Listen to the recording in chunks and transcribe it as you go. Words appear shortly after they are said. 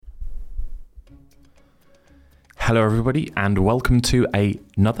Hello, everybody, and welcome to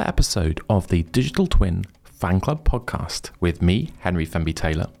another episode of the Digital Twin Fan Club podcast with me, Henry Fenby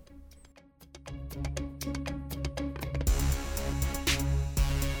Taylor.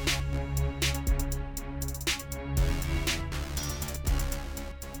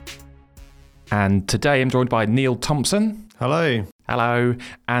 And today I'm joined by Neil Thompson. Hello. Hello.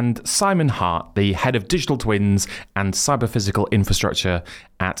 And Simon Hart, the head of digital twins and cyber-physical infrastructure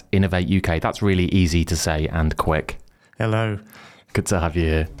at Innovate UK. That's really easy to say and quick. Hello. Good to have you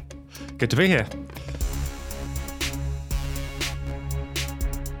here. Good to be here.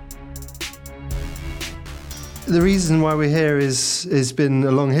 The reason why we're here is been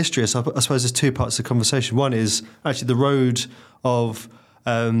a long history. So I suppose there's two parts of the conversation. One is actually the road of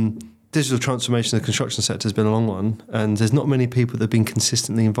digital transformation of the construction sector has been a long one, and there's not many people that have been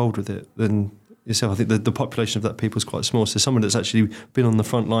consistently involved with it than yourself. I think the population of that people is quite small. So someone that's actually been on the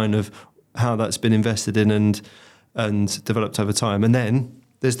front line of how that's been invested in and developed over time. And then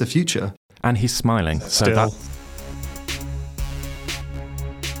there's the future. And he's smiling. Still.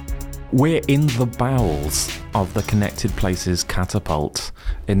 We're in the bowels of the Connected Places catapult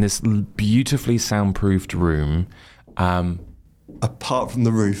in this beautifully soundproofed room. Apart from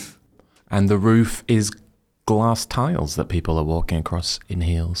the roof. And the roof is glass tiles that people are walking across in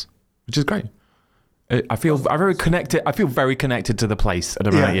heels, which is great. I feel very connected. I feel very connected to the place. I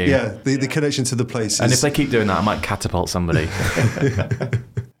don't know about you. Yeah, the connection to the place. And if they keep doing that, I might catapult somebody.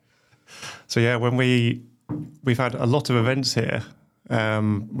 So yeah, when we've had a lot of events here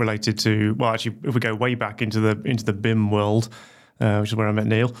related to, well, actually, if we go way back into the BIM world, which is where I met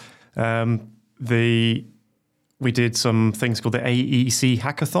Neil, we did some things called the AEC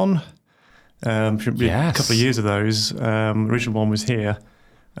Hackathon. Yes. A couple of years of those. The original one was here.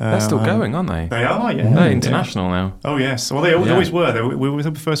 They're still going, aren't they? They are, yeah. They're international now. Oh, yes. Well, they always were. We were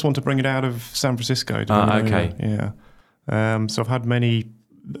the first one to bring it out of San Francisco. Okay. Yeah. So I've had many,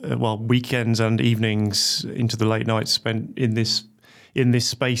 weekends and evenings into the late nights spent in this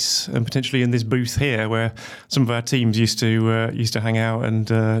space and potentially in this booth here, where some of our teams used to hang out and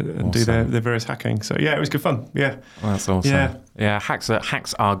do their various hacking. So yeah, it was good fun. Yeah, well, that's awesome. Yeah. Hacks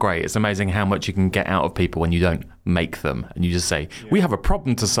are great. It's amazing how much you can get out of people when you don't make them, and you just say, "We have a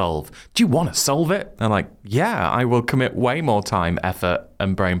problem to solve. Do you want to solve it?" They're like, "Yeah, I will commit way more time, effort,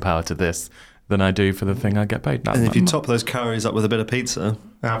 and brain power to this than I do for the thing I get paid." And if you top those calories up with a bit of pizza,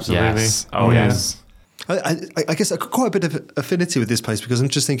 absolutely. Yes. Oh yes. I guess I've got quite a bit of affinity with this place because I'm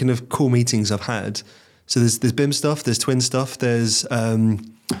just thinking of cool meetings I've had. So there's BIM stuff, there's twin stuff, there's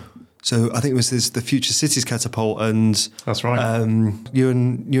so I think there's the Future Cities Catapult, and that's right. You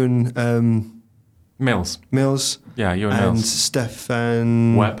and Mills. Yeah, you and Mills. Mills.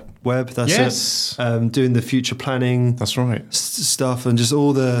 Stefan Webb. That's it. Doing the future planning. That's right. Stuff, and just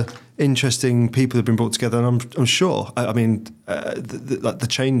all the interesting people that have been brought together. And I'm sure. I mean, the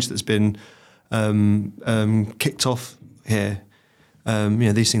change that's been kicked off here.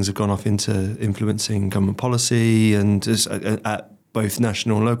 These things have gone off into influencing government policy and at both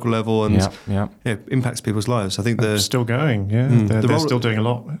national and local level, and impacts people's lives. I think they're still going. Yeah, they're still doing a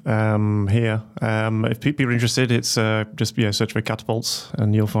lot here. If people are interested, it's just search for catapults,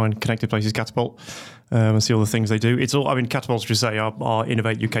 and you'll find Connected Places Catapult and see all the things they do. It's all. I mean, catapults, just say, are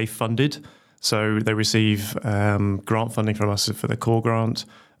Innovate UK funded, so they receive grant funding from us for their core grant.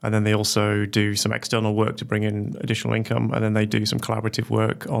 And then they also do some external work to bring in additional income. And then they do some collaborative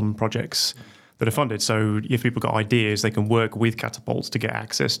work on projects that are funded. So if people got ideas, they can work with catapults to get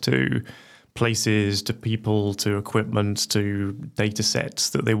access to places, to people, to equipment, to data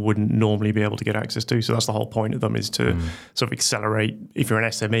sets that they wouldn't normally be able to get access to. So that's the whole point of them, is to sort of accelerate. If you're an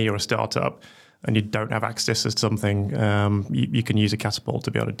SME or a startup and you don't have access to something, you can use a catapult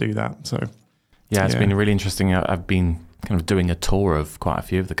to be able to do that. So it's been really interesting. I've been kind of doing a tour of quite a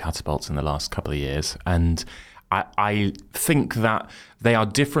few of the catapults in the last couple of years, and I think that they are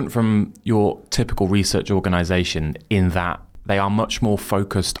different from your typical research organisation in that they are much more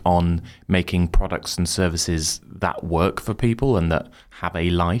focused on making products and services that work for people and that have a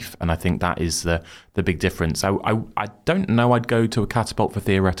life, and I think that is the big difference. I don't know I'd go to a catapult for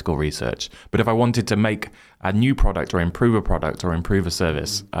theoretical research, but if I wanted to make a new product or improve a product or improve a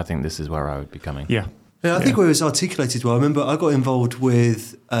service, I think this is where I would be coming. Yeah, I think it was articulated well. I remember I got involved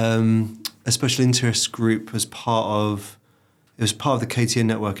with a special interest group as part of the KTN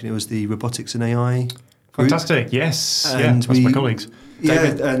network, and it was the Robotics and AI group. Fantastic, yes. And that's my colleagues.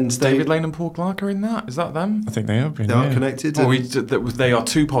 David Lane and Paul Clark are in that. Is that them? I think they have been. They are connected. Well, they are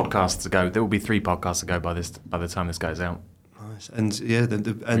 2 podcasts ago. There will be 3 podcasts ago by the time this goes out. Nice. And we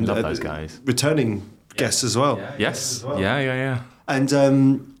love those guys. Returning guests as well. Yes. Yeah. And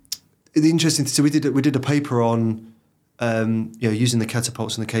the interesting thing, so we did a paper on using the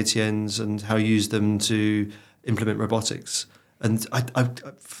catapults and the KTNs and how you use them to implement robotics. And I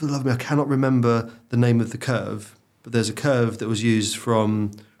for the love of me, I cannot remember the name of the curve, but there's a curve that was used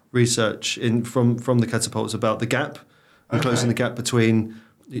from research from the catapults about the gap and closing the gap between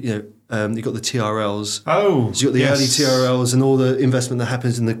you've got the TRLs. Oh, so you've got the early TRLs and all the investment that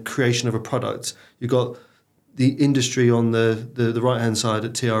happens in the creation of a product. You've got the industry on the right-hand side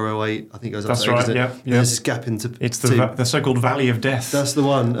at TRL8, I think it goes up. That's right, yeah. There's this gap into... It's the so-called Valley of Death. That's the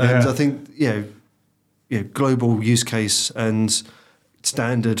one. And I think, global use case and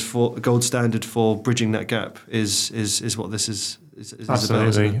gold standard for bridging that gap is what this is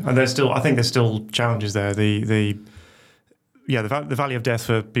Absolutely. about. And I think there's still challenges there. The Valley of Death,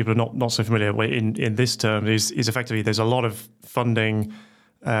 for people who are not so familiar with in this term, is effectively there's a lot of funding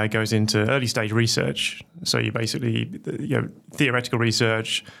goes into early stage research. So you basically, theoretical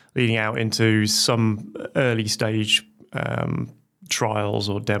research leading out into some early stage trials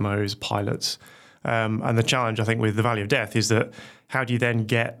or demos, pilots. And the challenge, I think, with the Valley of Death is that how do you then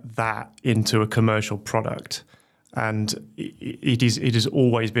get that into a commercial product? And it has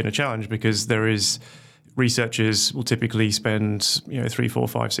always been a challenge because researchers will typically spend 3, 4,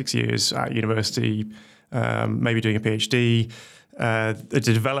 5, 6 years at university, maybe doing a PhD, to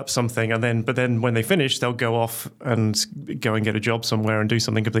develop something, but then when they finish, they'll go off and get a job somewhere and do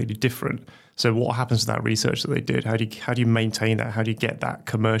something completely different. So what happens to that research that they did? How do you maintain that? How do you get that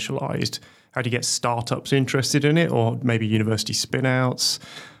commercialized? How do you get startups interested in it, or maybe university spin-outs?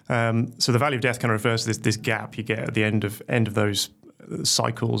 So the Valley of Death kind of refers to this gap you get at the end of those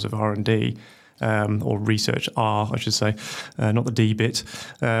cycles of R&D. Or research R, I should say, not the D bit.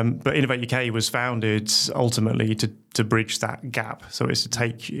 But Innovate UK was founded ultimately to bridge that gap. So it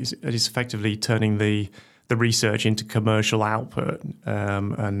is effectively turning the research into commercial output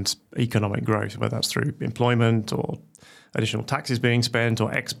and economic growth, whether that's through employment or additional taxes being spent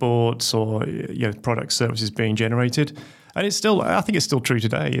or exports or product services being generated. And I think it's still true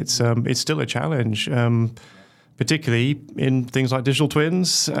today. It's still a challenge, particularly in things like digital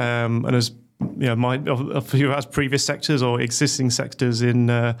twins and as a few of our previous sectors or existing sectors in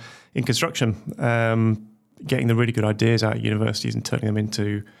construction, getting the really good ideas out of universities and turning them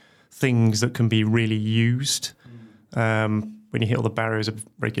into things that can be really used. When you hit all the barriers of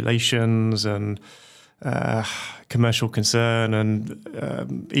regulations and commercial concern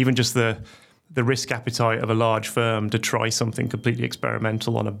and even just the risk appetite of a large firm to try something completely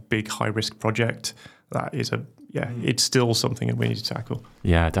experimental on a big high-risk project, that is it's still something that we need to tackle.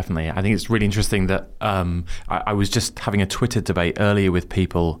 Yeah, definitely. I think it's really interesting that I was just having a Twitter debate earlier with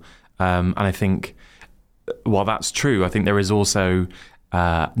people, and I think while that's true, I think there is also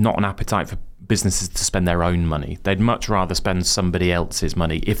not an appetite for businesses to spend their own money. They'd much rather spend somebody else's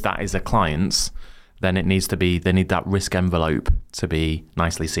money. If that is a client's, then they need that risk envelope to be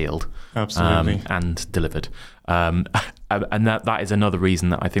nicely sealed. Absolutely. And delivered. And that is another reason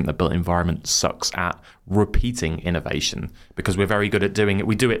that I think the built environment sucks at repeating innovation, because we're very good at doing it.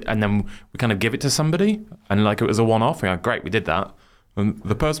 We do it and then we kind of give it to somebody and like it was a one-off. We're like, great, we did that. And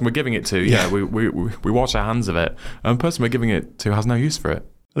the person we're giving it to, we wash our hands of it. And the person we're giving it to has no use for it.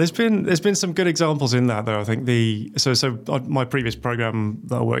 There's been some good examples in that, though. I think my previous program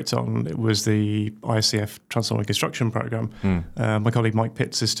that I worked on, it was the ISCF Transforming Construction program. My colleague Mike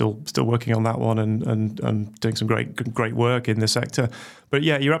Pitts is still working on that one and doing some great work in the sector. But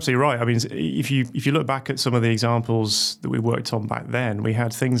yeah, you're absolutely right. I mean, if you look back at some of the examples that we worked on back then, we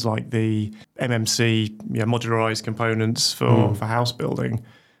had things like the MMC, modularized components for house building,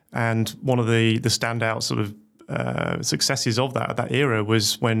 and one of the standout sort of successes of that era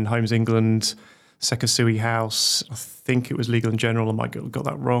was when Homes England, Sekisui House, I think it was Legal & General, I might have got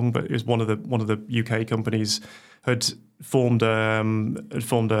that wrong, but it was one of the UK companies had formed a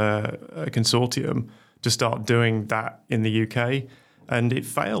consortium to start doing that in the UK, and it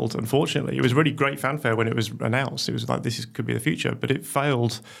failed, unfortunately. It was really great fanfare when it was announced. It was like, this could be the future, but it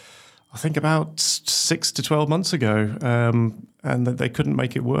failed, I think, about 6 to 12 months ago, and that they couldn't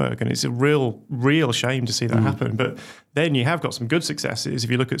make it work. And it's a real shame to see that happen. But then you have got some good successes.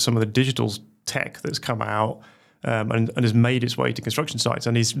 If you look at some of the digital tech that's come out and has made its way to construction sites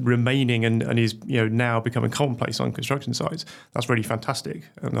and is remaining and is now becoming commonplace on construction sites, that's really fantastic.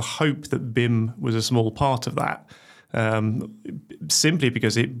 And I hope that BIM was a small part of that, simply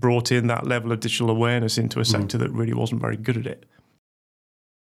because it brought in that level of digital awareness into a sector that really wasn't very good at it.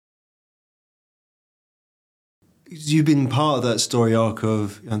 You've been part of that story arc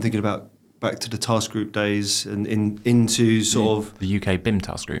of, I'm thinking about back to the task group days and into sort of... The UK BIM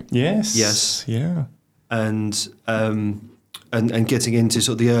task group. Yes. Yes. Yeah. And and getting into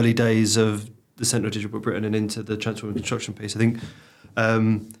sort of the early days of the Centre of Digital Britain and into the transforming construction piece. I think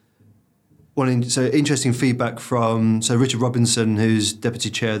interesting feedback from Richard Robinson, who's deputy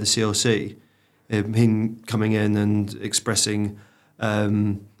chair of the CLC, him coming in and expressing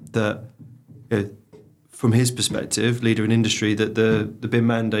that from his perspective, leader in industry, that the BIM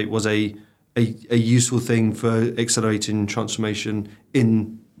mandate was a useful thing for accelerating transformation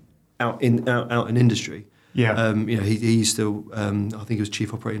out in industry. Yeah. He used to, I think he was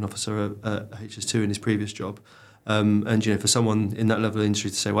chief operating officer at HS2 in his previous job. And for someone in that level of industry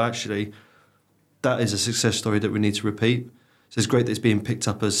to say, well, actually, that is a success story that we need to repeat. So it's great that it's being picked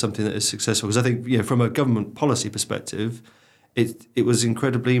up as something that is successful. Because I think, from a government policy perspective, it was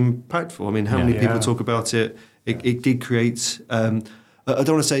incredibly impactful. I mean, how many people talk about it? It did create. I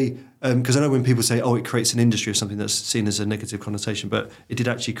don't want to say, because I know when people say, it creates an industry or something, that's seen as a negative connotation, but it did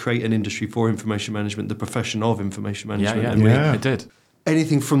actually create an industry for information management, the profession of information management. It did.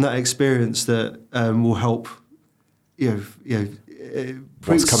 Anything from that experience that will help,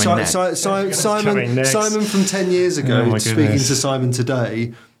 what's coming next? Simon from 10 years ago, speaking to Simon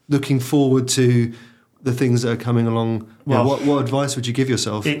today, looking forward to the things that are coming along. Well, what advice would you give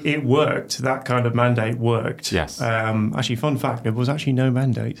yourself? It worked. That kind of mandate worked. Yes. Actually, fun fact, there was actually no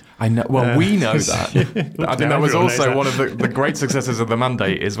mandate. I know. Well, we know that. I think that was also one of the great successes of the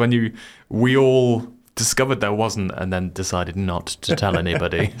mandate is when we all discovered there wasn't and then decided not to tell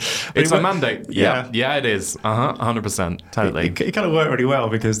anybody. It's a mandate. Yeah, it is. 100%. Totally. It kind of worked really well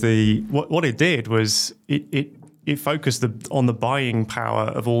because what it did was it focused on the buying power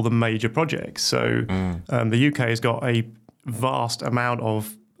of all the major projects. So the UK has got a vast amount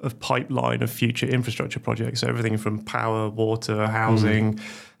of pipeline of future infrastructure projects. So everything from power, water, housing,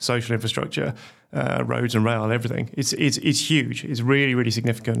 social infrastructure, roads and rail and everything. It's huge. It's really, really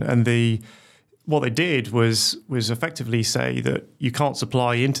significant. And what they did was effectively say that you can't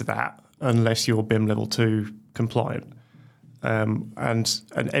supply into that unless you're BIM level 2 compliant. And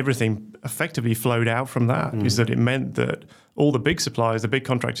everything effectively flowed out from that is that it meant that all the big suppliers, the big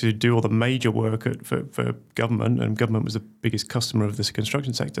contractors who do all the major work for government, and government was the biggest customer of this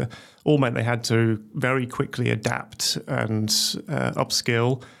construction sector, all meant they had to very quickly adapt and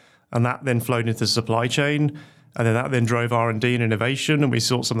upskill, and that then flowed into the supply chain, and then that then drove R&D and innovation, and we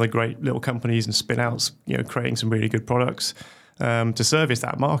saw some of the great little companies and spin-outs, creating some really good products to service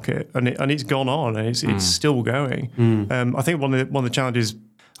that market, and it's gone on, and it's still going. I think one of the challenges,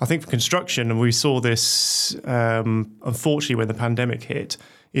 I think, for construction, and we saw this unfortunately when the pandemic hit,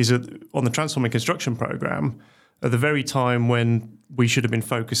 is that on the Transforming Construction programme, at the very time when we should have been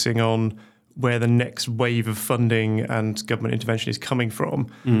focusing on where the next wave of funding and government intervention is coming from,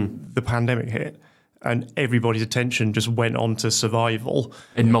 the pandemic hit. And everybody's attention just went on to survival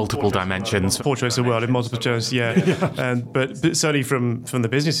in multiple dimensions. Portraits of the world in multiple dimensions, but certainly from the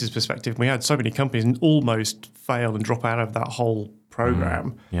business's perspective, we had so many companies almost fail and drop out of that whole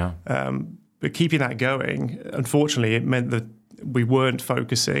program. But keeping that going, unfortunately, it meant that we weren't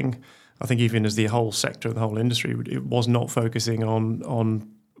focusing. I think even as the whole sector, the whole industry, it was not focusing on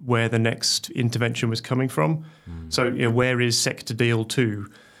where the next intervention was coming from. So where is Sector Deal 2?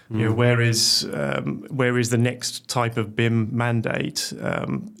 Where is the next type of BIM mandate?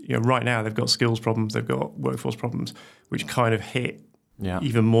 Right now they've got skills problems, they've got workforce problems, which kind of hit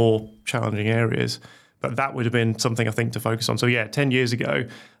even more challenging areas. But that would have been something I think to focus on. So 10 years ago,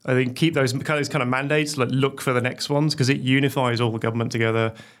 I think keep those kind of mandates, look for the next ones, because it unifies all the government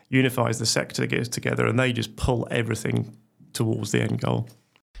together, unifies the sector together, and they just pull everything towards the end goal.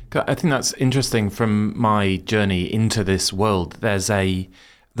 I think that's interesting from my journey into this world. There's a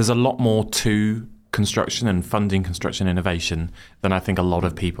lot more to construction and funding construction innovation than I think a lot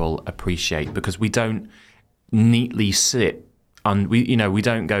of people appreciate, because we don't neatly sit and we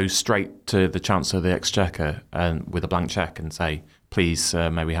don't go straight to the Chancellor of the Exchequer and with a blank check and say, please,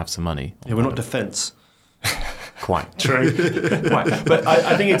 may we have some money? Yeah, we're not defence. Quite true. Quite. But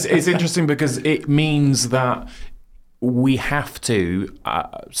I think it's interesting because it means that we have to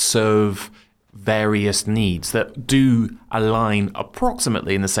serve various needs that do align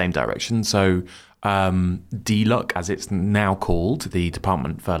approximately in the same direction. So DLUC, as it's now called, the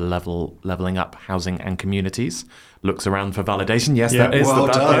Department for Levelling Up Housing and Communities, looks around for validation. Yes, that is well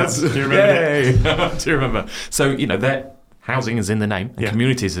the done. Do you remember? Do you remember? So, their housing is in the name, and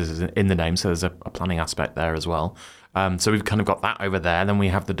communities is in the name, so there's a planning aspect there as well. So we've kind of got that over there. Then we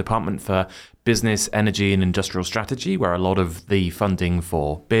have the Department for Business, Energy and Industrial Strategy, where a lot of the funding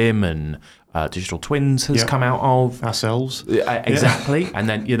for BIM and digital twins has come out of. Ourselves. Exactly. And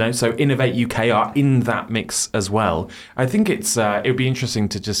then, so Innovate UK are in that mix as well. I think it would be interesting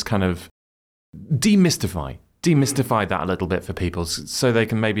to just kind of demystify demystify that a little bit for people so they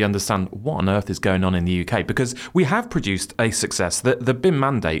can maybe understand what on earth is going on in the UK, because we have produced a success. The BIM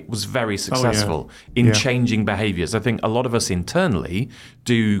mandate was very successful in changing behaviours. I think a lot of us internally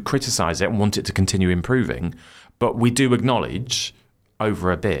do criticise it and want it to continue improving, but we do acknowledge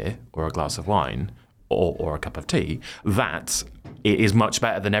over a beer or a glass of wine or a cup of tea that it is much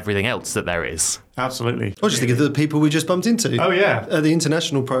better than everything else that there is. Absolutely. I was just thinking of the people we just bumped into. Oh, yeah. The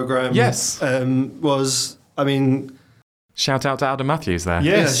international programme was... I mean, shout out to Adam Matthews there.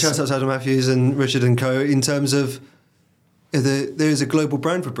 Yes. Yeah, shout out to Adam Matthews and Richard and co. In terms of there is a global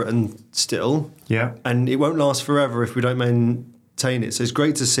brand for Britain still, and it won't last forever if we don't maintain it. So it's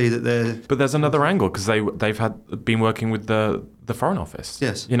great to see that they're. But there's another angle because they've been working with the Foreign Office.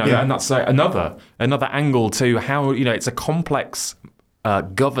 Yes, and that's another angle to how it's a complex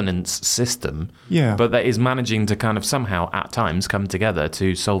governance system, but that is managing to kind of somehow at times come together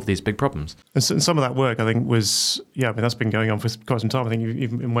to solve these big problems. And some of that work, I think, was that's been going on for quite some time. I think you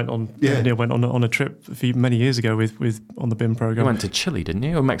even went on Neil went on a trip many years ago with on the BIM program. You went to Chile, didn't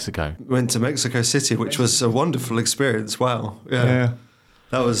you, or Mexico? Went to Mexico City, which was a wonderful experience. Wow, that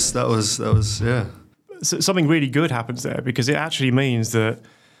was So something really good happens there, because it actually means that.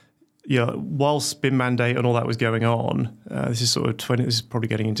 Whilst BIM mandate and all that was going on, this is probably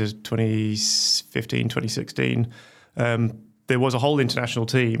getting into 2015, 2016. There was a whole international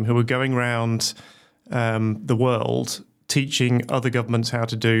team who were going around the world teaching other governments how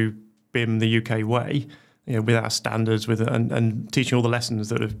to do BIM the UK way, with our standards, and teaching all the lessons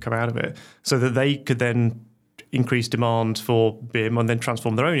that have come out of it, so that they could then increase demand for BIM and then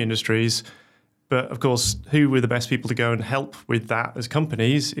transform their own industries. But of course, who were the best people to go and help with that as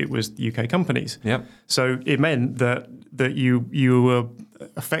companies? It was the UK companies. Yep. So it meant that you were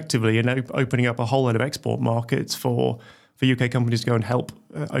effectively opening up a whole lot of export markets for UK companies to go and help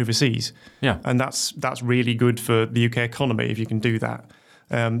overseas. Yeah. And that's really good for the UK economy if you can do that.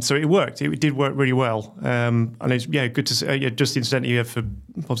 So it worked. It did work really well. And it's good to see. Just incidentally, for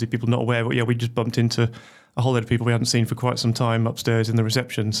obviously people not aware, but we just bumped into a whole lot of people we hadn't seen for quite some time upstairs in the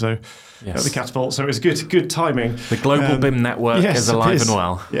reception. So at the Catapult. So it was good timing. The global BIM network is alive and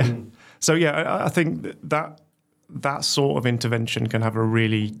well. Yeah. So I think that sort of intervention can have a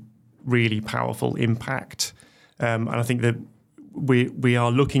really, really powerful impact. And I think that we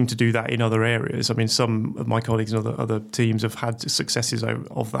are looking to do that in other areas. I mean, some of my colleagues and other teams have had successes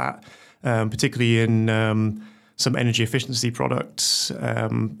of that, particularly in some energy efficiency products.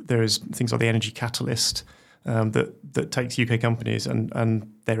 There is things like the Energy Catalyst that takes UK companies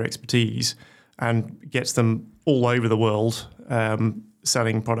and their expertise and gets them all over the world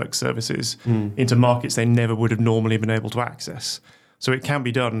selling product services into markets they never would have normally been able to access. So it can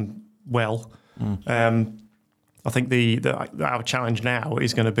be done well. I think our challenge now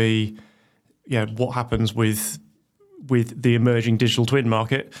is going to be, what happens with the emerging digital twin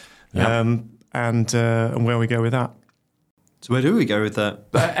market, and where we go with that. So where do we go with that?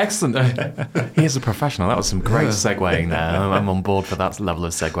 Excellent. He's a professional. That was some great segueing there. I'm on board for that level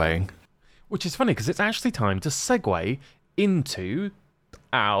of segueing. Which is funny because it's actually time to segue into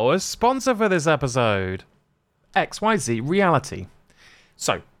our sponsor for this episode, XYZ Reality.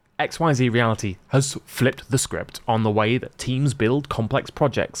 So, XYZ Reality has flipped the script on the way that teams build complex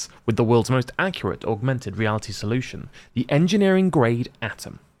projects with the world's most accurate augmented reality solution, the engineering-grade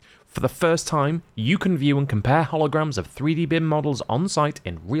Atom. For the first time, you can view and compare holograms of 3D BIM models on-site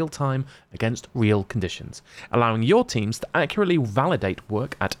in real time against real conditions, allowing your teams to accurately validate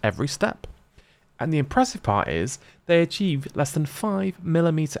work at every step. And the impressive part is, they achieve less than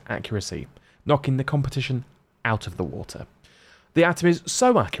 5mm accuracy, knocking the competition out of the water. The Atom is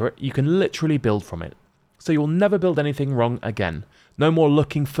so accurate, you can literally build from it. So you'll never build anything wrong again. No more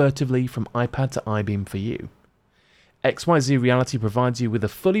looking furtively from iPad to iBeam for you. XYZ Reality provides you with a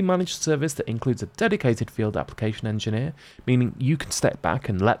fully managed service that includes a dedicated field application engineer, meaning you can step back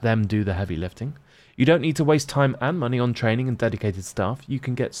and let them do the heavy lifting. You don't need to waste time and money on training and dedicated staff. You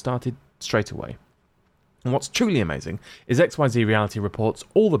can get started straight away. And what's truly amazing is XYZ Reality reports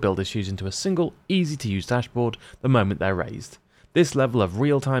all the build issues into a single, easy-to-use dashboard the moment they're raised. This level of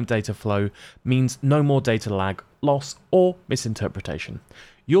real-time data flow means no more data lag, loss, or misinterpretation.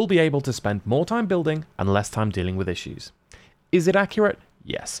 You'll be able to spend more time building and less time dealing with issues. Is it accurate?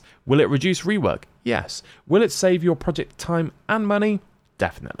 Yes. Will it reduce rework? Yes. Will it save your project time and money?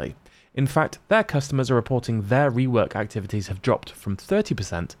 Definitely. In fact, their customers are reporting their rework activities have dropped from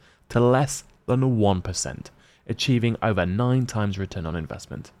 30% to less than 1%, achieving over 9 times return on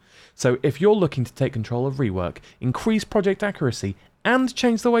investment. So if you're looking to take control of rework, increase project accuracy, and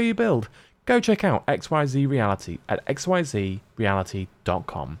change the way you build, go check out XYZ Reality at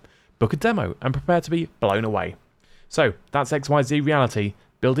xyzreality.com. book a demo, and prepare to be blown away. So, that's XYZ Reality.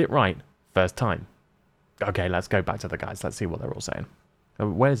 Build it right, first time. Okay, let's go back to the guys. Let's see what they're all saying. We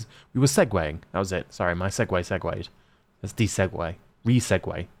were segueing. That was it. Sorry, my segued. Let's de-segue.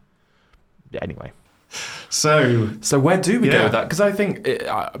 Re-segue. Anyway. So where do we go with that? Because I think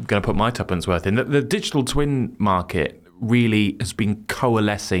I'm going to put my tuppence worth in. The digital twin market really has been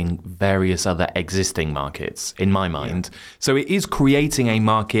coalescing various other existing markets, in my mind. Yeah. So it is creating a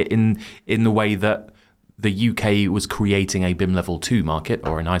market in the way that the UK was creating a BIM Level 2 market,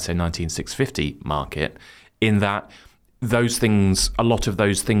 or an ISO 19650 market, in that a lot of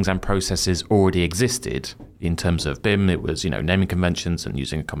those things and processes already existed in terms of BIM. It was, naming conventions and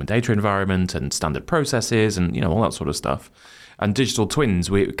using a common data environment and standard processes and, all that sort of stuff. And digital twins,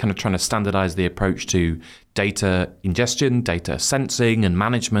 we're kind of trying to standardize the approach to data ingestion, data sensing and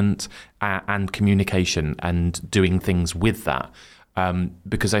management, and communication, and doing things with that.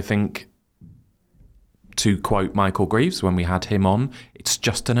 Because I think, to quote Michael Greaves when we had him on, it's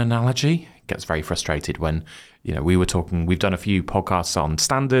just an analogy. It gets very frustrated when, we were talking, we've done a few podcasts on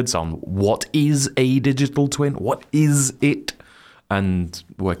standards, on what is a digital twin, what is it? And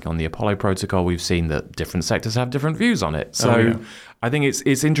working on the Apollo protocol, we've seen that different sectors have different views on it. So I think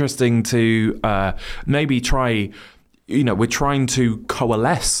it's interesting to maybe try, we're trying to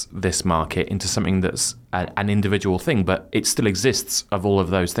coalesce this market into something that's an individual thing, but it still exists of all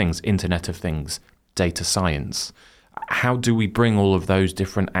of those things, Internet of Things, data science. How do we bring all of those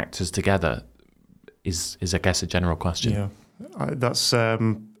different actors together is I guess a general question. Yeah, that's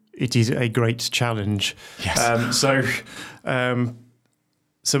it is a great challenge. Yes.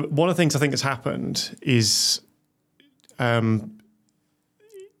 So one of the things I think has happened is I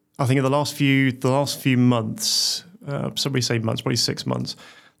think in the last few months, somebody say months, probably 6 months,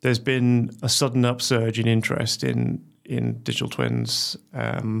 there's been a sudden upsurge in interest in digital twins,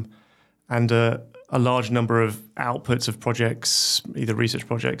 and a large number of outputs of projects, either research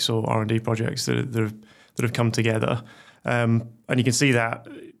projects or R&D projects that have come together. And you can see that,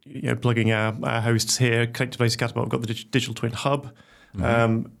 plugging our hosts here, Connected Places Catapult got the Digital Twin Hub.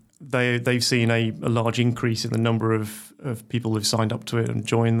 Mm-hmm. They've seen a large increase in the number of people who've signed up to it and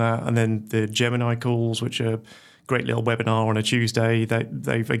joined that. And then the Gemini calls, which are a great little webinar on a Tuesday,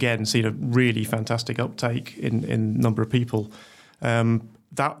 they've again seen a really fantastic uptake in number of people.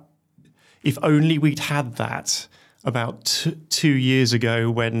 That if only we'd had that about 2 years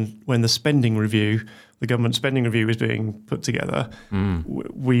ago when the spending review, the government spending review was being put together,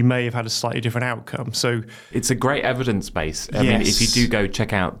 we may have had a slightly different outcome. So it's a great evidence base. I mean, if you do go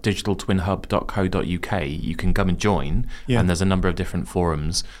check out digitaltwinhub.co.uk, you can come and join, and there's a number of different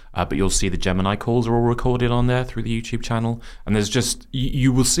forums, but you'll see the Gemini calls are all recorded on there through the YouTube channel, and there's just,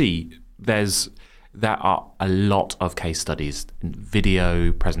 you will see there are a lot of case studies,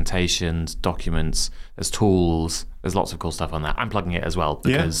 video, presentations, documents, there's tools, there's lots of cool stuff on that. I'm plugging it as well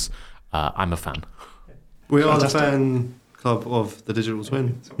because I'm a fan. We are the fan club of the digital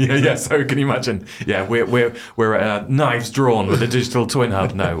twin. Yeah. So can you imagine? Yeah, we're knives drawn with the digital twin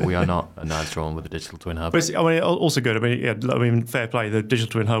hub. No, we are not knives drawn with the digital twin hub. But it's, also good. I mean, fair play. The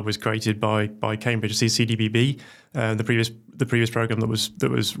digital twin hub was created by Cambridge CDBB, the previous program that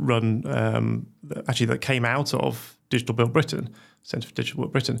was run that came out of Digital Build Britain, Centre for Digital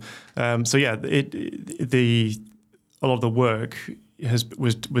Build Britain. A lot of the work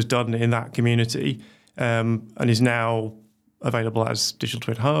was done in that community. And is now available as Digital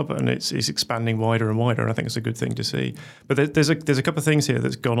Twin Hub, and it's expanding wider and wider, and I think it's a good thing to see. But there's a couple of things here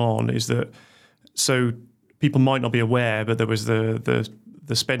that's gone on, is that, so people might not be aware, but there was the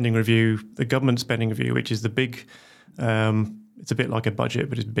spending review, the government spending review, which is the big, it's a bit like a budget,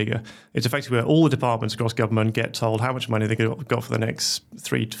 but it's bigger. It's effectively where all the departments across government get told how much money they've got for the next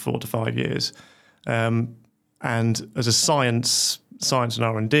 3 to 4 to 5 years. And as a science and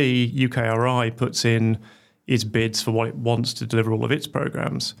R&D, UKRI puts in its bids for what it wants to deliver all of its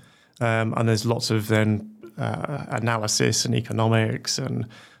programs. And there's lots of then analysis and economics and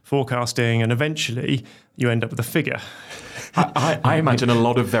forecasting, and eventually you end up with a figure. I imagine a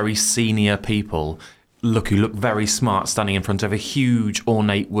lot of very senior people who look very smart standing in front of a huge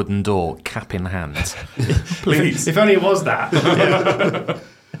ornate wooden door, cap in hand. Please. If only it was that.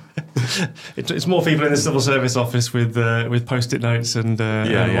 It's more people in the civil service office with post-it notes and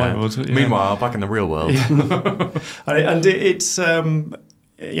whiteboards. Yeah. Meanwhile, back in the real world, and it's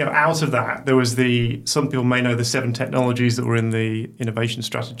out of that there was some people may know the 7 technologies that were in the innovation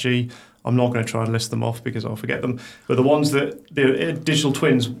strategy. I'm not going to try and list them off because I'll forget them. But the ones that the digital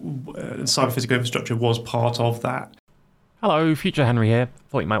twins, cyber physical infrastructure was part of that. Hello, Future Henry here.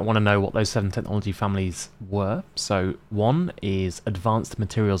 Thought you might want to know what those 7 technology families were. So 1 is advanced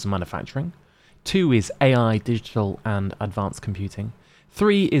materials and manufacturing. 2 is AI, digital and advanced computing.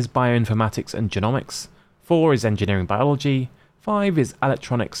 3 is bioinformatics and genomics. 4 is engineering biology. 5 is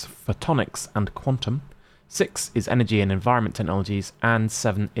electronics, photonics and quantum. 6 is energy and environment technologies. And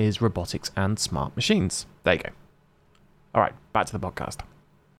 7 is robotics and smart machines. There you go. All right, back to the podcast.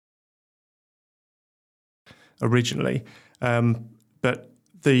 Originally. But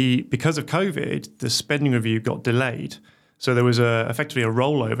because of COVID, the spending review got delayed. So there was effectively a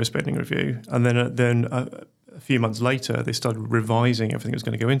rollover spending review. And then a few months later, they started revising everything that was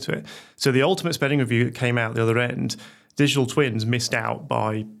going to go into it. So the ultimate spending review that came out the other end, digital twins missed out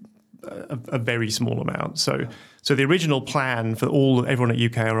by a very small amount. So the original plan for everyone at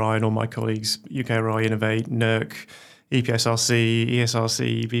UKRI and all my colleagues, UKRI, Innovate, NERC, EPSRC,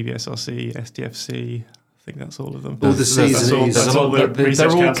 ESRC, BBSRC, STFC, I think that's all of them. All the C's and E's.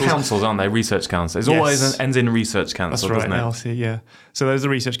 They're all councils, aren't they? Research councils. It always ends in research council, that's right, doesn't it? LC, yeah. So those are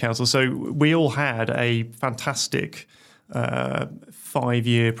research councils. So we all had a fantastic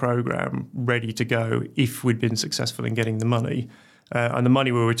 5-year program ready to go if we'd been successful in getting the money. And the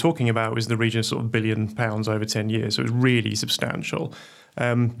money we were talking about was in the region of sort of £1 billion over 10 years. So it was really substantial.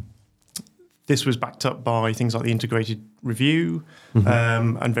 This was backed up by things like the integrated review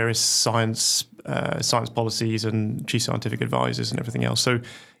and various science policies and chief scientific advisors and everything else. So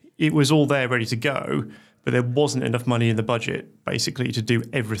it was all there ready to go, but there wasn't enough money in the budget basically to do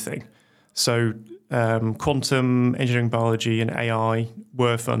everything. So quantum, engineering biology and AI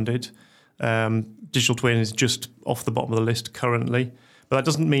were funded. Digital twin is just off the bottom of the list currently. But that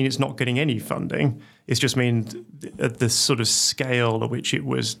doesn't mean it's not getting any funding. It's just means the sort of scale at which it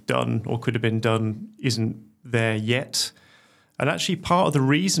was done or could have been done isn't there yet. And actually part of the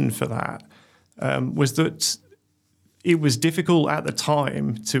reason for that was that it was difficult at the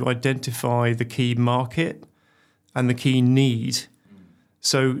time to identify the key market and the key need.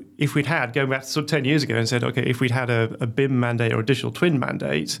 So if we'd had, going back to sort of 10 years ago and said, okay, if we'd had a BIM mandate or a digital twin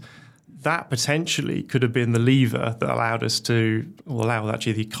mandate, that potentially could have been the lever that allowed us to, or allow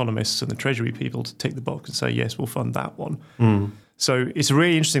actually the economists and the treasury people to tick the box and say, yes, we'll fund that one. So it's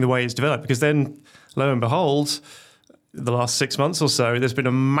really interesting the way it's developed, because then, lo and behold, the last 6 months or so, there's been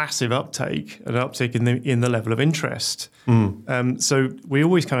a massive uptake in the level of interest. So we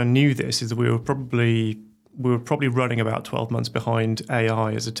always kind of knew this, is that we were probably running about 12 months behind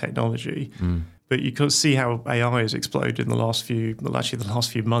AI as a technology. But you can see how AI has exploded in the last few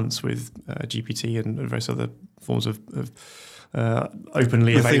months with GPT and various other forms of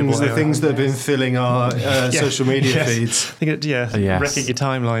openly available the things that have been filling our social media feeds. Wrecking your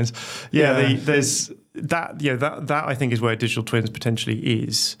timelines. There's that. That I think is where digital twins potentially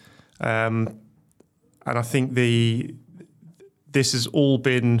is, and I think this has all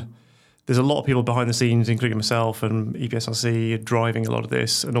been. There's a lot of people behind the scenes, including myself and EPSRC, driving a lot of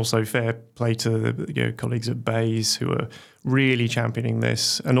this, and also fair play to the colleagues at Bayes who are really championing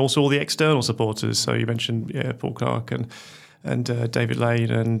this, and also all the external supporters. So you mentioned Paul Clark and David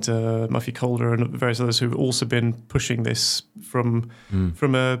Lane and Muffy Calder and various others who've also been pushing this from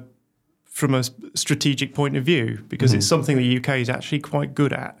a strategic point of view, because it's something the UK is actually quite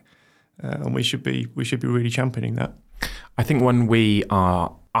good at, and we should be really championing that. I think when we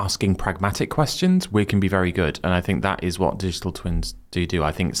are asking pragmatic questions, we can be very good. And I think that is what digital twins do.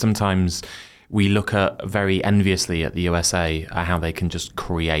 I think sometimes we look at very enviously at the USA, how they can just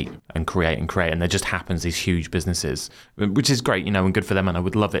create. And there just happens these huge businesses, which is great, and good for them. And I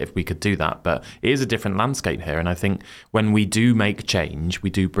would love it if we could do that. But it is a different landscape here. And I think when we do make change, we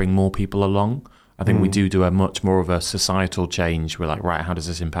do bring more people along. I think we do a much more of a societal change. We're like, right, how does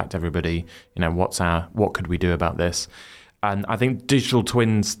this impact everybody? What could we do about this? And I think digital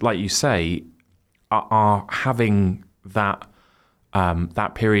twins, like you say, are having that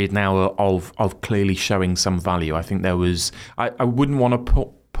period now of clearly showing some value. I think there was. I wouldn't want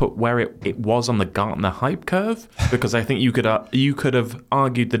to put where it was on the Gartner hype curve, because I think you could have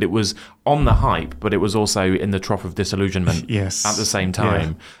argued that it was on the hype, but it was also in the trough of disillusionment at the same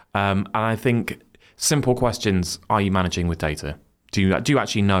time. Yeah. And I think simple questions: are you managing with data? Do you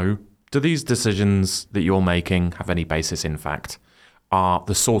actually know? Do these decisions that you're making have any basis in fact? Are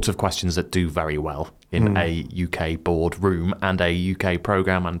the sort of questions that do very well in a UK board room and a UK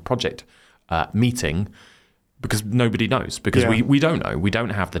programme and project meeting, because nobody knows, because we don't know. We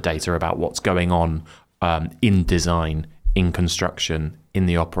don't have the data about what's going on in design, in construction, in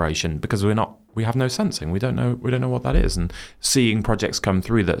the operation, because we have no sensing. We don't know what that is. And seeing projects come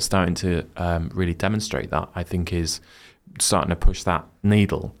through that are starting to really demonstrate that, I think, is starting to push that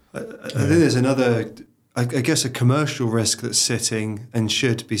needle. I think there's another I guess a commercial risk that's sitting and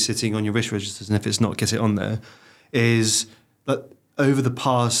should be sitting on your risk registers, and if it's not, get it on there, is that over the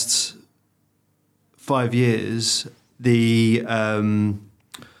past 5 years, the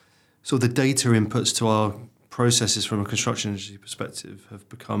sort of the data inputs to our processes from a construction industry perspective have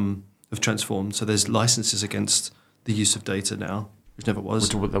transformed. So there's licenses against the use of data now, which never was.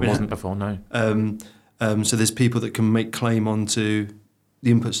 There wasn't before, no. So there's people that can make claim onto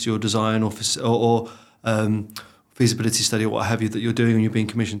the inputs to your design or feasibility study or what have you that you're doing and you're being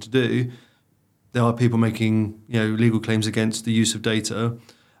commissioned to do. There are people making legal claims against the use of data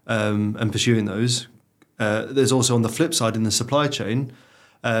and pursuing those. There's also on the flip side in the supply chain,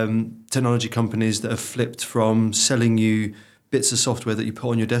 technology companies that have flipped from selling you bits of software that you put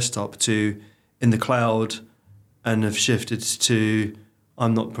on your desktop to in the cloud and have shifted to,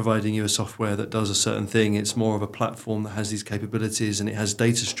 I'm not providing you a software that does a certain thing. It's more of a platform that has these capabilities and it has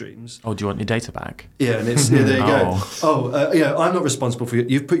data streams. Oh, do you want your data back? Yeah, and it's there you go. I'm not responsible for you.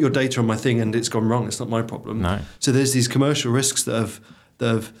 You've put your data on my thing and it's gone wrong. It's not my problem. No. So there's these commercial risks that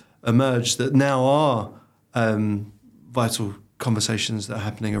have emerged that now are vital conversations that are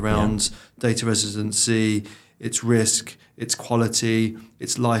happening around data residency, its risk, its quality,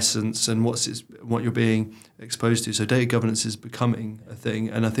 its license, and what you're being exposed to. So data governance is becoming a thing,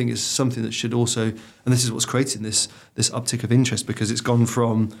 and I think it's something that should also, and this is what's creating this uptick of interest, because it's gone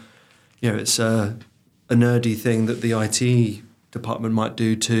from, it's a nerdy thing that the IT department might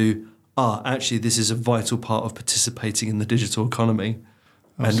do to, actually this is a vital part of participating in the digital economy.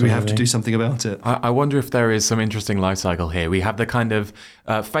 Absolutely. And we have to do something about it. I wonder if there is some interesting life cycle here. We have the kind of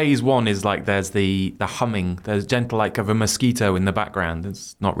phase one is like there's the humming, there's gentle like of a mosquito in the background.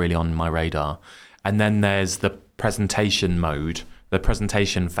 It's not really on my radar. And then there's the presentation mode, the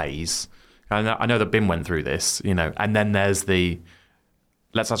presentation phase. I know that BIM went through this, and then there's the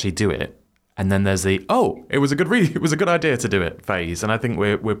let's actually do it. And then there's the it was a good idea to do it phase. And I think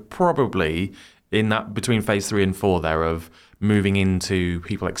we're probably in that between phase 3 and 4 there of moving into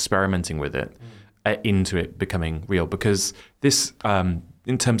people experimenting with it, into it becoming real. Because this,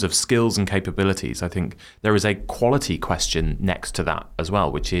 in terms of skills and capabilities, I think there is a quality question next to that as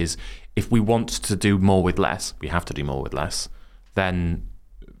well, which is if we want to do more with less, we have to do more with less, then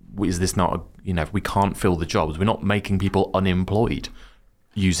is this not, if we can't fill the jobs, we're not making people unemployed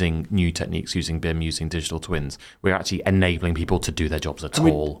using new techniques, using BIM, using digital twins. We're actually enabling people to do their jobs at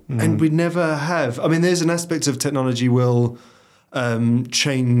all. And we never have. I mean, there's an aspect of technology will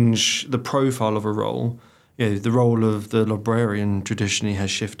change the profile of a role. The role of the librarian traditionally has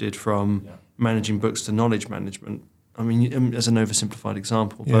shifted from managing books to knowledge management. I mean, as an oversimplified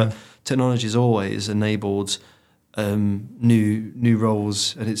example, but technology has always enabled new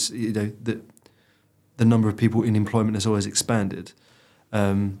roles, and it's the number of people in employment has always expanded.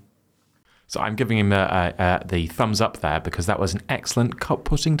 So I'm giving him the thumbs up there because that was an excellent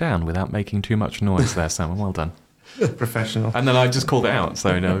putting down without making too much noise there, Sam. Well done. Professional. And then I just called it out,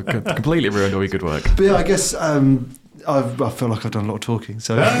 so completely ruined all your good work. But I guess I feel like I've done a lot of talking.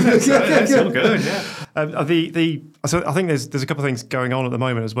 So that's all good. Yeah. So I think there's a couple of things going on at the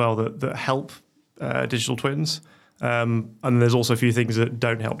moment as well that help digital twins. And there's also a few things that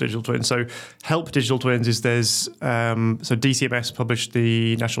don't help digital twins. So help digital twins is so DCMS published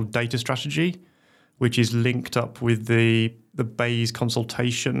the National Data Strategy, which is linked up with the BEIS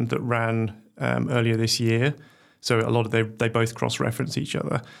consultation that ran earlier this year. So a lot of they both cross-reference each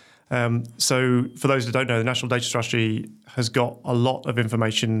other. So for those that don't know, the National Data Strategy has got a lot of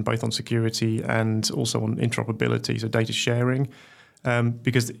information both on security and also on interoperability, so data sharing,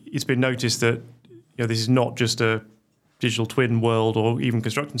 because it's been noticed that this is not just a digital twin world or even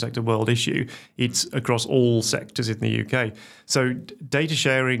construction sector world issue. It's across all sectors in the UK. So data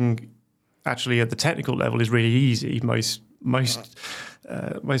sharing actually at the technical level is really easy. Most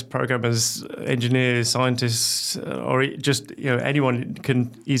programmers, engineers, scientists, or just anyone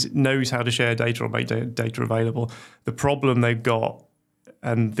knows how to share data or make data available. The problem they've got,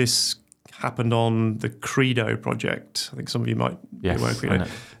 and this happened on the Credo project. I think some of you might be aware of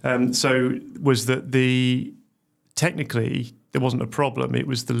Credo. So was that technically there wasn't a problem. It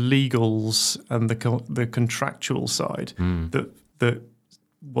was the legals and the contractual side that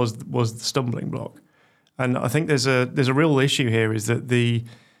was the stumbling block. And I think there's a real issue here is that the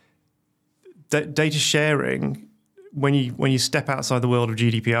data sharing, when you step outside the world of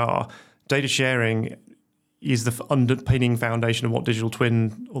GDPR, data sharing is the underpinning foundation of what digital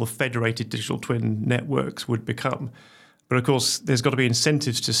twin or the federated digital twin networks would become. But of course, there's got to be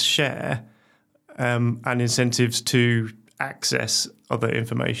incentives to share and incentives to access other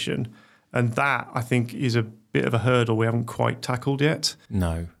information. And that, I think, is a bit of a hurdle we haven't quite tackled yet.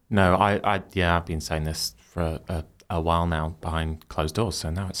 No. No, I've been saying this for a while now behind closed doors, so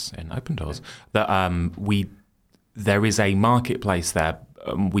now it's in open doors. That there is a marketplace there.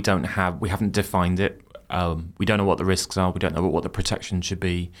 We haven't defined it. We don't know what the risks are. We don't know what the protection should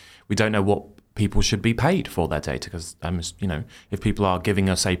be. We don't know what people should be paid for their data, because if people are giving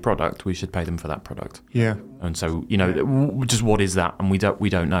us a product, we should pay them for that product. Yeah. And so just what is that? And we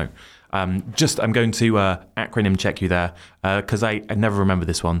don't know. I'm going to acronym check you there because I never remember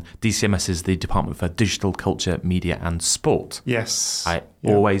this one. DCMS is the Department for Digital Culture, Media and Sport. Yes. I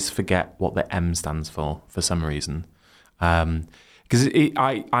always forget what the M stands for some reason. Because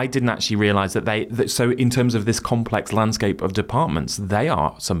I didn't actually realise that so in terms of this complex landscape of departments, they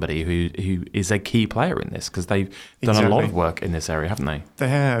are somebody who is a key player in this, because they've done a lot of work in this area, haven't they? They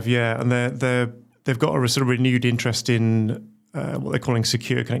have, yeah, and they've got a sort of renewed interest in what they're calling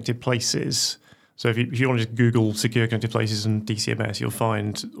secure connected places. So if you want to just Google secure connected places and DCMS, you'll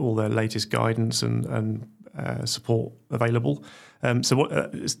find all their latest guidance and support available. So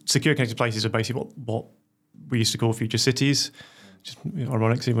what secure connected places are basically what we used to call future cities. Just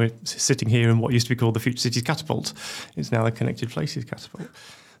ironically, we're sitting here in what used to be called the Future Cities Catapult. It's now the Connected Places Catapult.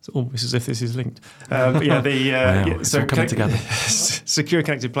 It's almost as if this is linked. But it's all coming together. Secure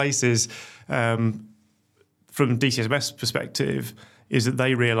Connected Places, from DCMS perspective, is that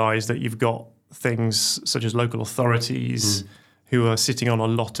they realise that you've got things such as local authorities who are sitting on a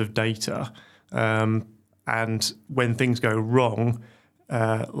lot of data, and when things go wrong,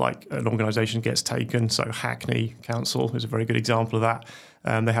 like an organisation gets taken, so Hackney Council is a very good example of that.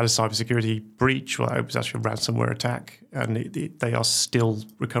 They had a cybersecurity breach. Well, it was actually a ransomware attack, and they are still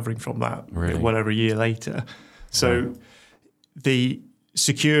recovering from that, really? Well over a year later. So the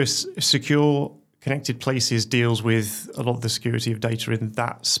secure connected places deals with a lot of the security of data in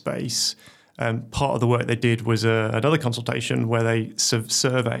that space. Part of the work they did was another consultation where they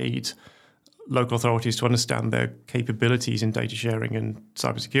surveyed local authorities to understand their capabilities in data sharing and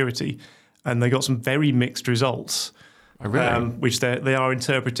cybersecurity, and they got some very mixed results, which they are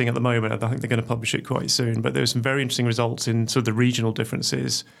interpreting at the moment. I think they're going to publish it quite soon. But there's some very interesting results in sort of the regional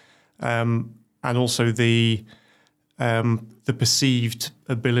differences, and also the perceived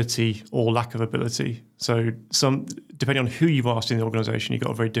ability or lack of ability. So depending on who you've asked in the organisation, you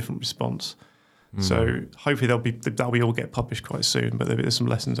got a very different response. So hopefully that'll be all get published quite soon. But there's some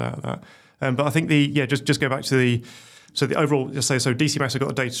lessons out of that. But I think just go back to the overall. So DCMS have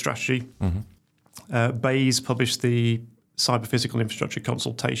got a data strategy. BEIS published the Cyber Physical Infrastructure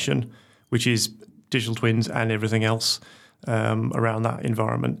Consultation, which is digital twins and everything else around that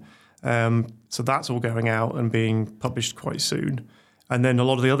environment. So that's all going out and being published quite soon. And then a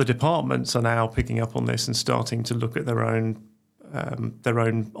lot of the other departments are now picking up on this and starting to look at their own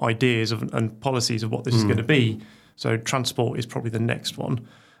ideas and policies of what this is going to be. So transport is probably the next one.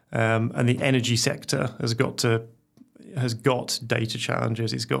 And the energy sector has got data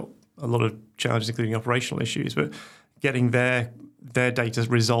challenges. It's got a lot of challenges, including operational issues. But getting their data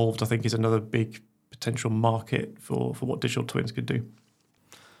resolved, I think, is another big potential market for what digital twins could do.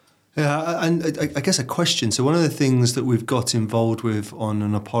 Yeah, and I guess a question. So one of the things that we've got involved with on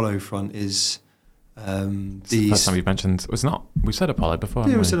an Apollo front is the first time you've mentioned. We've said Apollo before.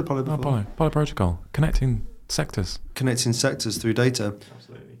 Yeah, we said Apollo before. Apollo Protocol, connecting sectors through data.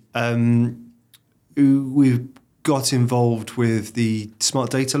 Absolutely. We've got involved with the smart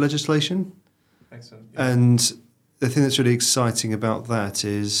data legislation. Excellent. Yeah. And the thing that's really exciting about that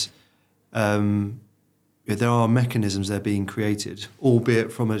is there are mechanisms that are being created, albeit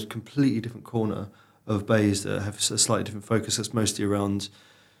from a completely different corner of BEIS that have a slightly different focus. That's mostly around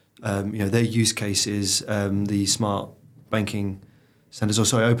their use cases, the smart banking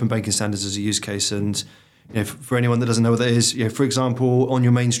standards, open banking standards as a use case. And for anyone that doesn't know what that is, for example, on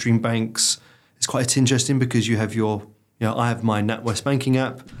your mainstream banks, it's quite interesting because you have I have my NatWest banking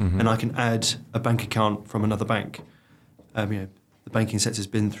app, and I can add a bank account from another bank. The banking sector's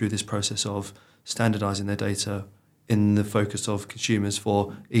been through this process of standardising their data in the focus of consumers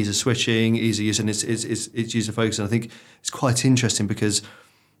for ease of switching, ease of use, and it's user focused. And I think it's quite interesting because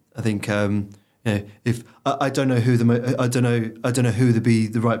I think if I don't know who to be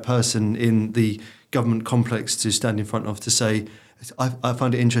the right person in the government complex to stand in front of to say. I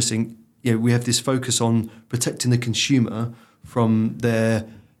find it interesting. We have this focus on protecting the consumer from their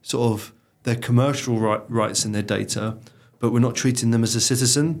commercial rights in their data, but we're not treating them as a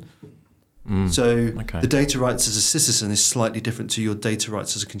citizen. The data rights as a citizen is slightly different to your data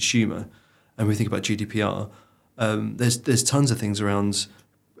rights as a consumer. And we think about GDPR. There's tons of things around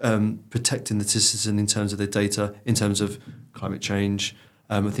protecting the citizen in terms of their data, in terms of climate change.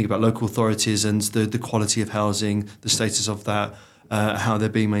 I think about local authorities and the quality of housing, the status of that. how they're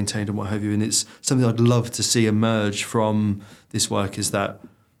being maintained and what have you. And it's something I'd love to see emerge from this work, is that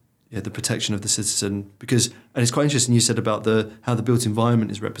the protection of the citizen. And it's quite interesting you said about how the built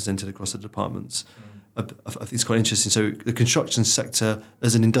environment is represented across the departments. I think it's quite interesting. So the construction sector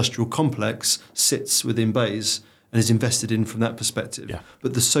as an industrial complex sits within BEIS and is invested in from that perspective. Yeah.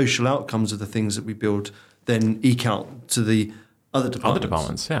 But the social outcomes of the things that we build then eke out to the other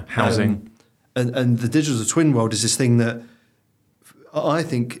departments. Housing. And the digital twin world is this thing that I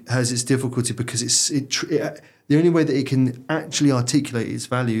think has its difficulty because the only way that it can actually articulate its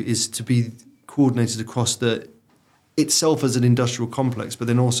value is to be coordinated across itself as an industrial complex, but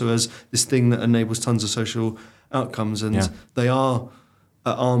then also as this thing that enables tons of social outcomes. And they are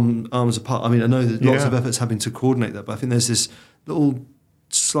arms apart. I mean, I know that lots of efforts having to coordinate that, but I think there's this little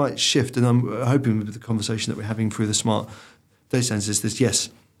slight shift, and I'm hoping with the conversation that we're having through the smart data centers is this, yes,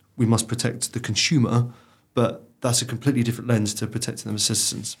 we must protect the consumer, but that's a completely different lens to protecting them as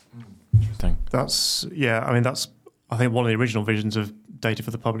citizens. Interesting. That's I think one of the original visions of data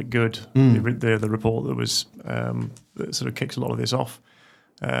for the public good, the report that was that sort of kicks a lot of this off.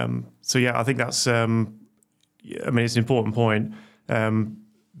 I think that's it's an important point. When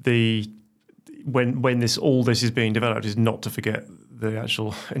all this is being developed is not to forget the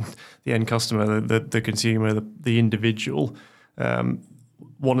actual the end customer, the consumer, the individual.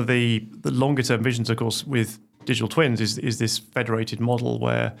 One of the longer term visions, of course, with digital twins is this federated model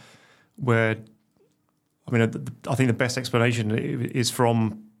where I think the best explanation is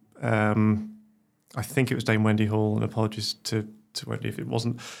from I think it was Dame Wendy Hall, and apologies to Wendy if it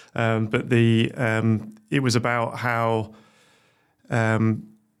wasn't, but it was about how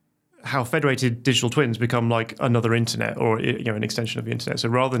federated digital twins become like another internet, or an extension of the internet. So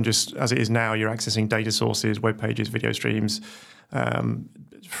rather than just as it is now, you're accessing data sources, web pages, video streams,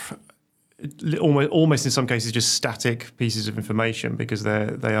 almost in some cases just static pieces of information, because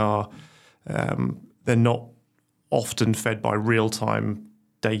they're not often fed by real-time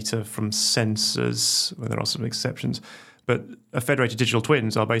data from sensors. Well, there are some exceptions, but federated digital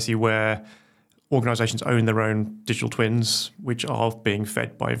twins are basically where organisations own their own digital twins, which are being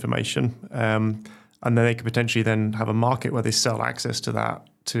fed by information, and then they could potentially then have a market where they sell access to that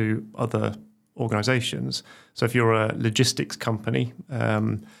to other organisations. So if you're a logistics company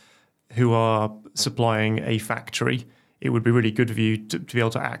who are supplying a factory, it would be really good for you to be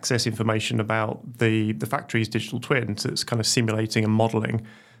able to access information about the factory's digital twin. So it's kind of simulating and modelling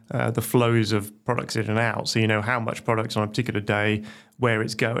the flows of products in and out. So you know how much products on a particular day, where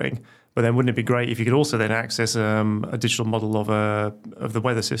it's going. But then wouldn't it be great if you could also then access a digital model of the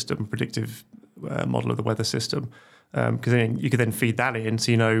weather system, predictive model of the weather system? Because then you could then feed that in,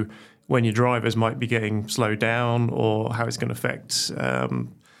 so you know when your drivers might be getting slowed down, or how it's going to affect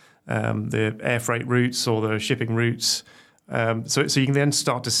the air freight routes or the shipping routes. So you can then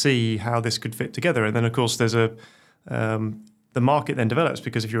start to see how this could fit together. And then, of course, there's the market then develops,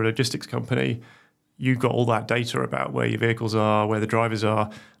 because if you're a logistics company, you've got all that data about where your vehicles are, where the drivers are.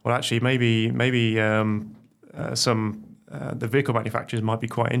 Well, actually, maybe the vehicle manufacturers might be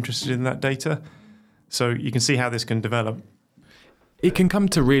quite interested in that data. So you can see how this can develop. It can come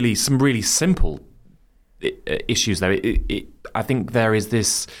to some really simple issues, though. I think there is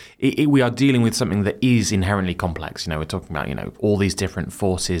this. We are dealing with something that is inherently complex. We're talking about all these different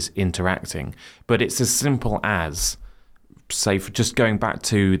forces interacting, but it's as simple as, say, for just going back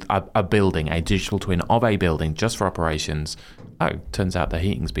to a building, a digital twin of a building just for operations. Oh, turns out the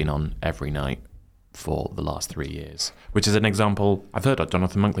heating's been on every night for the last 3 years, which is an example. I've heard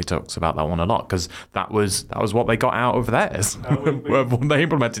Jonathan Monkley talks about that one a lot, because that was what they got out of theirs when they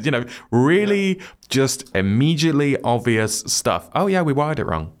implemented, really just immediately obvious stuff. Oh yeah, we wired it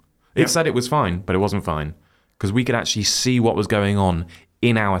wrong. It said it was fine, but it wasn't fine, because we could actually see what was going on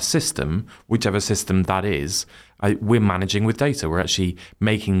in our system, whichever system that is. We're managing with data. We're actually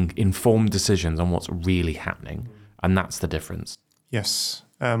making informed decisions on what's really happening, and that's the difference. Yes.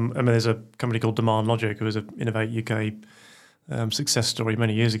 There's a company called Demand Logic, who was an Innovate UK success story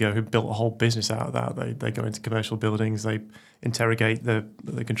many years ago, who built a whole business out of that. They go into commercial buildings, they interrogate the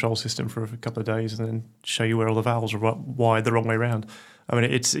control system for a couple of days, and then show you where all the valves are wired the wrong way around. I mean,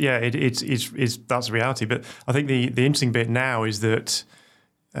 it's that's the reality. But I think the interesting bit now is that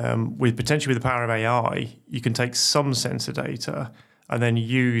with the power of AI, you can take some sensor data and then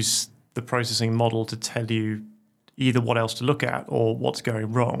use the processing model to tell you either what else to look at or what's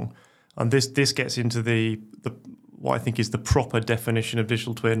going wrong. And this gets into the what I think is the proper definition of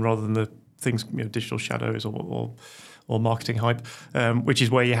digital twin, rather than the things, digital shadows or marketing hype, which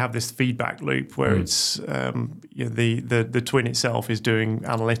is where you have this feedback loop where it's the twin itself is doing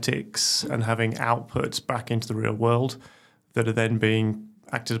analytics and having outputs back into the real world. that are then being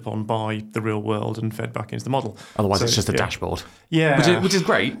acted upon by the real world and fed back into the model. Otherwise, it's just a dashboard. Yeah. Which is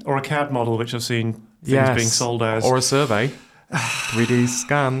great. Or a CAD model, which I've seen things being sold as. Or a survey. 3D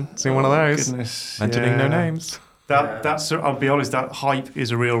scan. Seen one of those. Goodness. Mentioning no names. That's. I'll be honest, that hype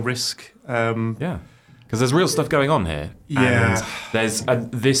is a real risk. Because there's real stuff going on here. Yeah.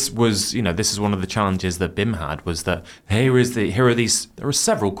 And this is one of the challenges that BIM had, was that there are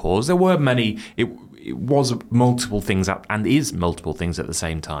several cores. There were many, it was multiple things and is multiple things at the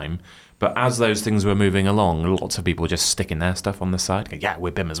same time. But as those things were moving along, lots of people were just sticking their stuff on the side. Go, yeah,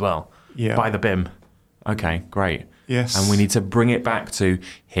 we're BIM as well. Yeah. Buy the BIM. Okay, great. Yes. And we need to bring it back to,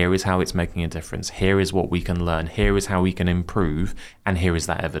 here is how it's making a difference. Here is what we can learn. Here is how we can improve. And here is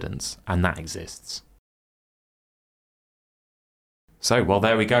that evidence. And that exists. So, well,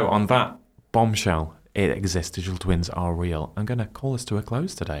 there we go. On that bombshell, it exists. Digital twins are real. I'm going to call this to a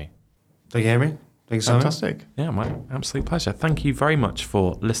close today. Thank you, Henry. Thanks, Simon. Fantastic. Yeah, my absolute pleasure. Thank you very much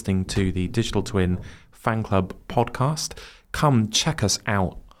for listening to the Digital Twin Fan Club podcast. Come check us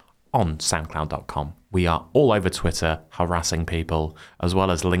out on soundcloud.com. We are all over Twitter harassing people, as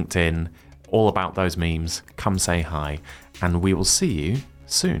well as LinkedIn, all about those memes. Come say hi, and we will see you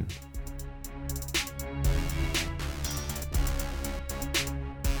soon.